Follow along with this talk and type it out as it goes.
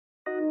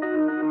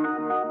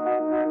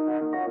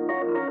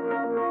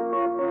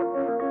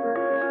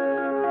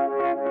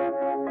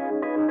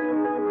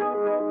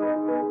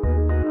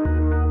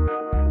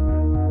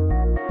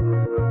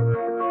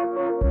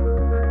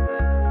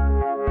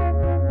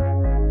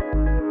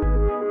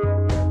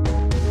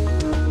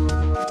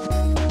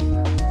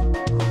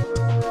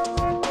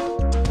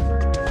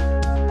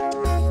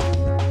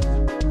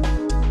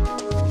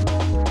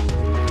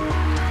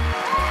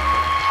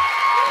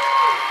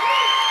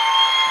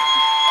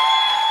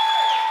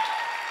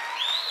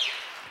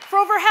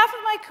half of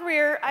my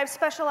career, I've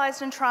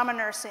specialized in trauma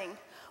nursing.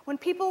 When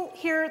people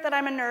hear that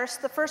I'm a nurse,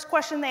 the first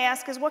question they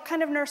ask is, what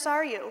kind of nurse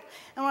are you?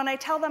 And when I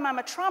tell them I'm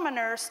a trauma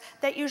nurse,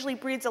 that usually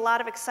breeds a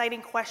lot of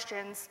exciting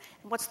questions.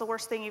 What's the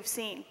worst thing you've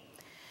seen?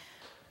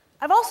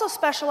 I've also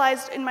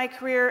specialized in my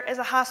career as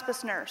a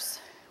hospice nurse.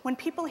 When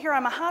people hear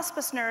I'm a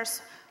hospice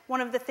nurse,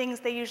 one of the things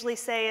they usually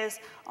say is,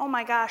 oh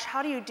my gosh,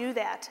 how do you do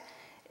that?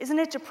 Isn't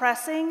it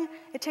depressing?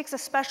 It takes a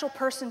special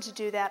person to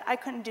do that. I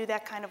couldn't do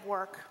that kind of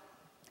work.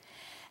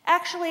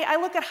 Actually, I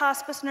look at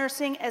hospice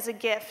nursing as a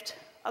gift,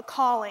 a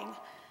calling,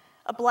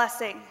 a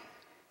blessing.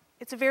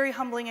 It's a very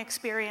humbling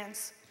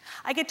experience.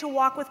 I get to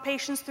walk with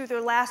patients through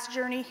their last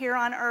journey here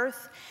on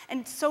earth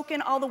and soak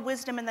in all the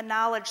wisdom and the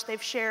knowledge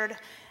they've shared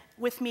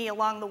with me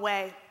along the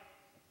way.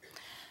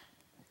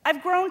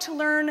 I've grown to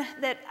learn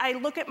that I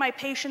look at my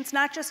patients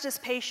not just as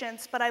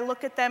patients, but I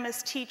look at them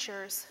as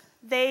teachers.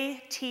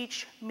 They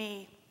teach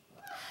me.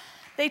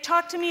 They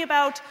talk to me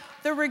about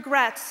their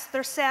regrets,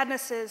 their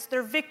sadnesses,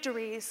 their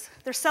victories,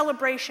 their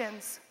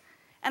celebrations,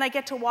 and I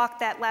get to walk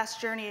that last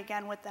journey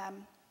again with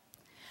them.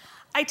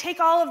 I take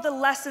all of the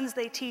lessons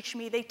they teach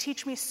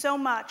me so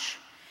much,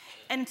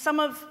 and some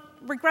of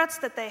regrets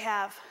that they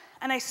have,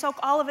 and I soak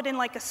all of it in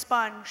like a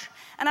sponge,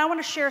 and I want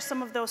to share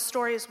some of those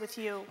stories with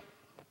you.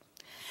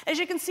 As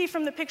you can see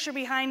from the picture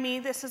behind me,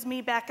 this is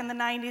me back in the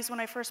 90s when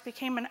I first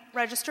became a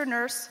registered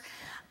nurse.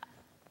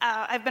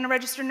 I've been a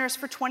registered nurse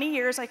for 20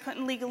 years. I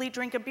couldn't legally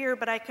drink a beer,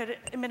 but I could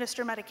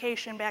administer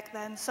medication back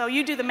then, so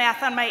you do the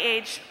math on my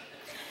age.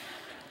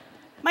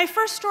 My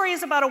first story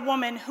is about a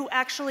woman who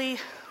actually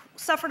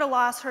suffered a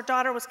loss. Her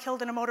daughter was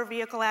killed in a motor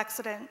vehicle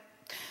accident.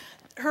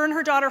 Her and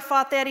her daughter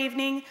fought that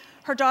evening.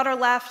 Her daughter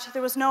left.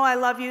 There was no I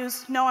love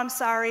yous, no I'm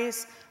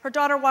sorries. Her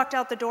daughter walked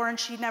out the door and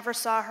she never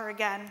saw her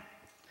again.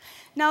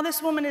 Now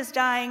this woman is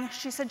dying.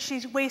 She said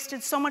she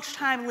wasted so much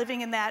time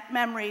living in that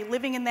memory,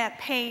 living in that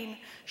pain.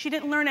 She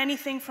didn't learn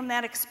anything from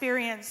that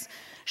experience.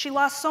 She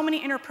lost so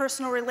many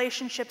interpersonal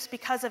relationships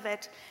because of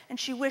it, and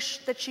she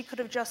wished that she could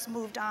have just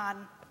moved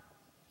on.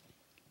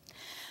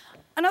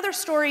 Another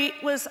story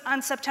was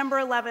on September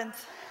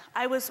 11th.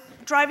 I was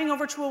driving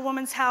over to a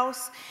woman's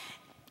house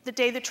the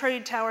day the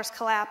trade towers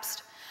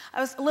collapsed. I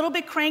was a little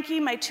bit cranky,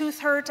 my tooth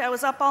hurt, I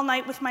was up all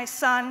night with my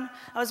son,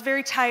 I was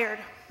very tired.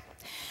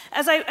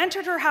 As I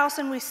entered her house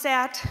and we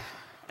sat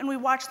and we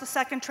watched the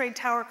second trade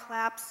tower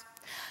collapse,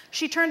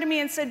 she turned to me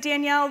and said,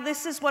 Danielle,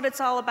 this is what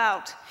it's all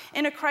about.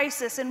 In a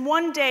crisis, in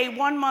one day,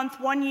 1 month,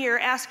 1 year,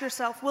 ask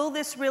yourself, will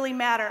this really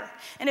matter?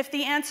 And if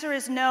the answer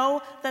is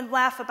no, then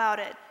laugh about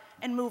it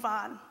and move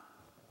on.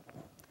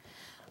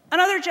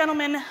 Another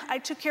gentleman I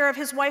took care of,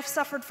 his wife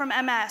suffered from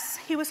MS.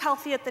 He was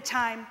healthy at the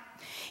time.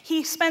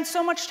 He spent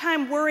so much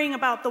time worrying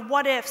about the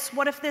what ifs,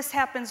 what if this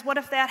happens, what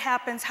if that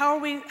happens,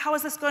 how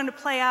is this going to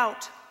play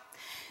out?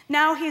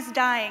 Now he's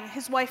dying,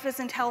 his wife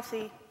isn't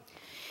healthy.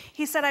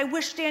 He said, I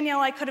wish, Danielle,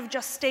 I could have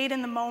just stayed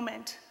in the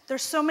moment.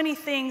 There's so many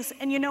things,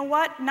 and you know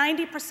what?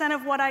 90%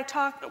 of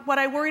what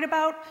I worried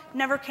about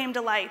never came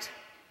to light.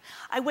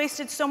 I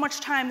wasted so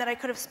much time that I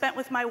could have spent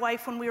with my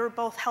wife when we were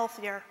both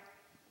healthier.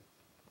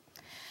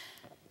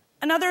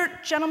 Another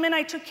gentleman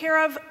I took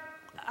care of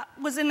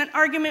was in an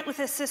argument with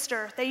his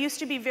sister. They used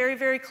to be very,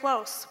 very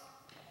close.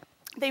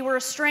 They were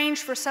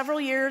estranged for several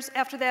years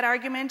after that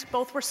argument.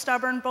 Both were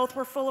stubborn, both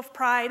were full of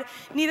pride.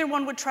 Neither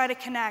one would try to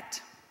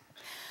connect.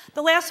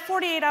 The last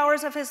 48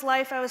 hours of his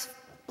life, I was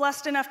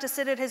blessed enough to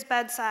sit at his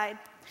bedside.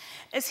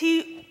 As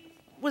he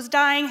was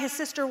dying, his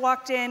sister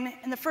walked in,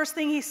 and the first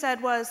thing he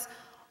said was,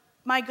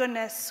 my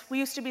goodness, we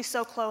used to be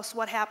so close,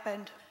 what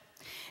happened?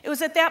 It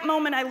was at that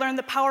moment I learned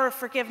the power of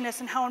forgiveness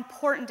and how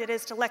important it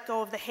is to let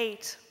go of the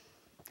hate.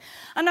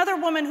 Another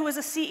woman who was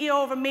a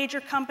CEO of a major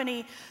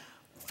company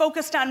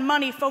focused on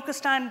money,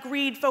 focused on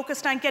greed,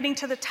 focused on getting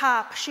to the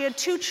top. She had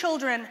 2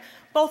 children,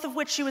 both of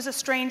which she was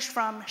estranged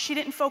from. She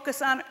didn't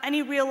focus on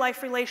any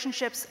real-life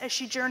relationships as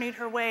she journeyed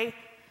her way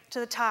to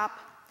the top.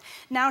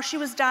 Now she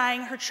was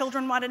dying. Her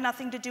children wanted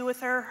nothing to do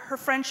with her. Her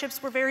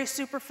friendships were very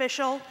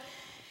superficial.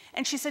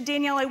 And she said,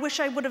 Danielle, I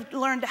wish I would have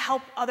learned to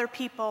help other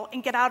people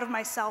and get out of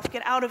myself,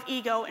 get out of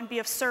ego, and be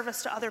of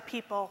service to other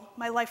people.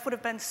 My life would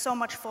have been so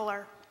much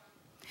fuller.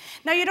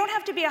 Now, you don't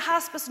have to be a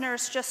hospice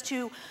nurse just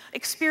to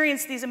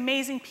experience these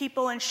amazing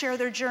people and share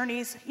their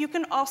journeys. You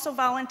can also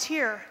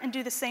volunteer and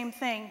do the same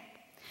thing.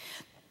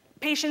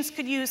 Patients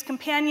could use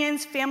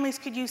companions, families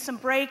could use some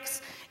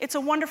breaks. It's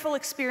a wonderful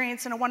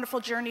experience and a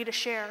wonderful journey to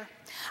share.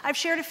 I've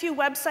shared a few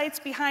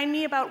websites behind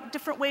me about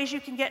different ways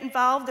you can get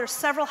involved. There's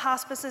several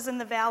hospices in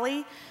the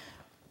Valley.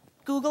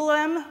 Google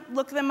them,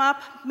 look them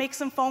up, make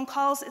some phone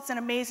calls. It's an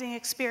amazing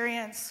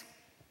experience.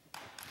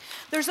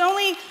 There's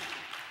only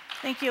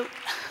 2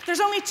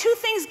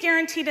 things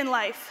guaranteed in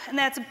life, and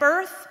that's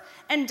birth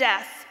and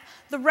death.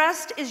 The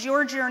rest is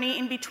your journey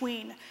in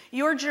between.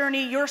 Your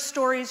journey, your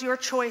stories, your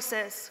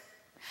choices.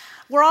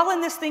 We're all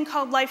in this thing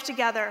called life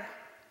together.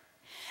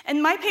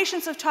 And my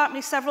patients have taught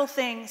me several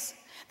things.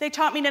 They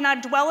taught me to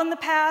not dwell in the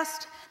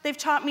past. They've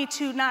taught me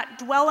to not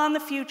dwell on the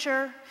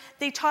future.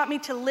 They taught me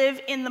to live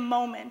in the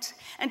moment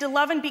and to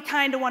love and be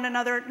kind to one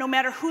another no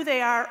matter who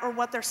they are or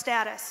what their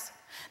status.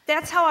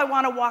 That's how I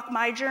want to walk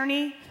my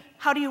journey.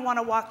 How do you want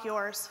to walk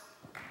yours?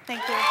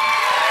 Thank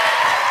you.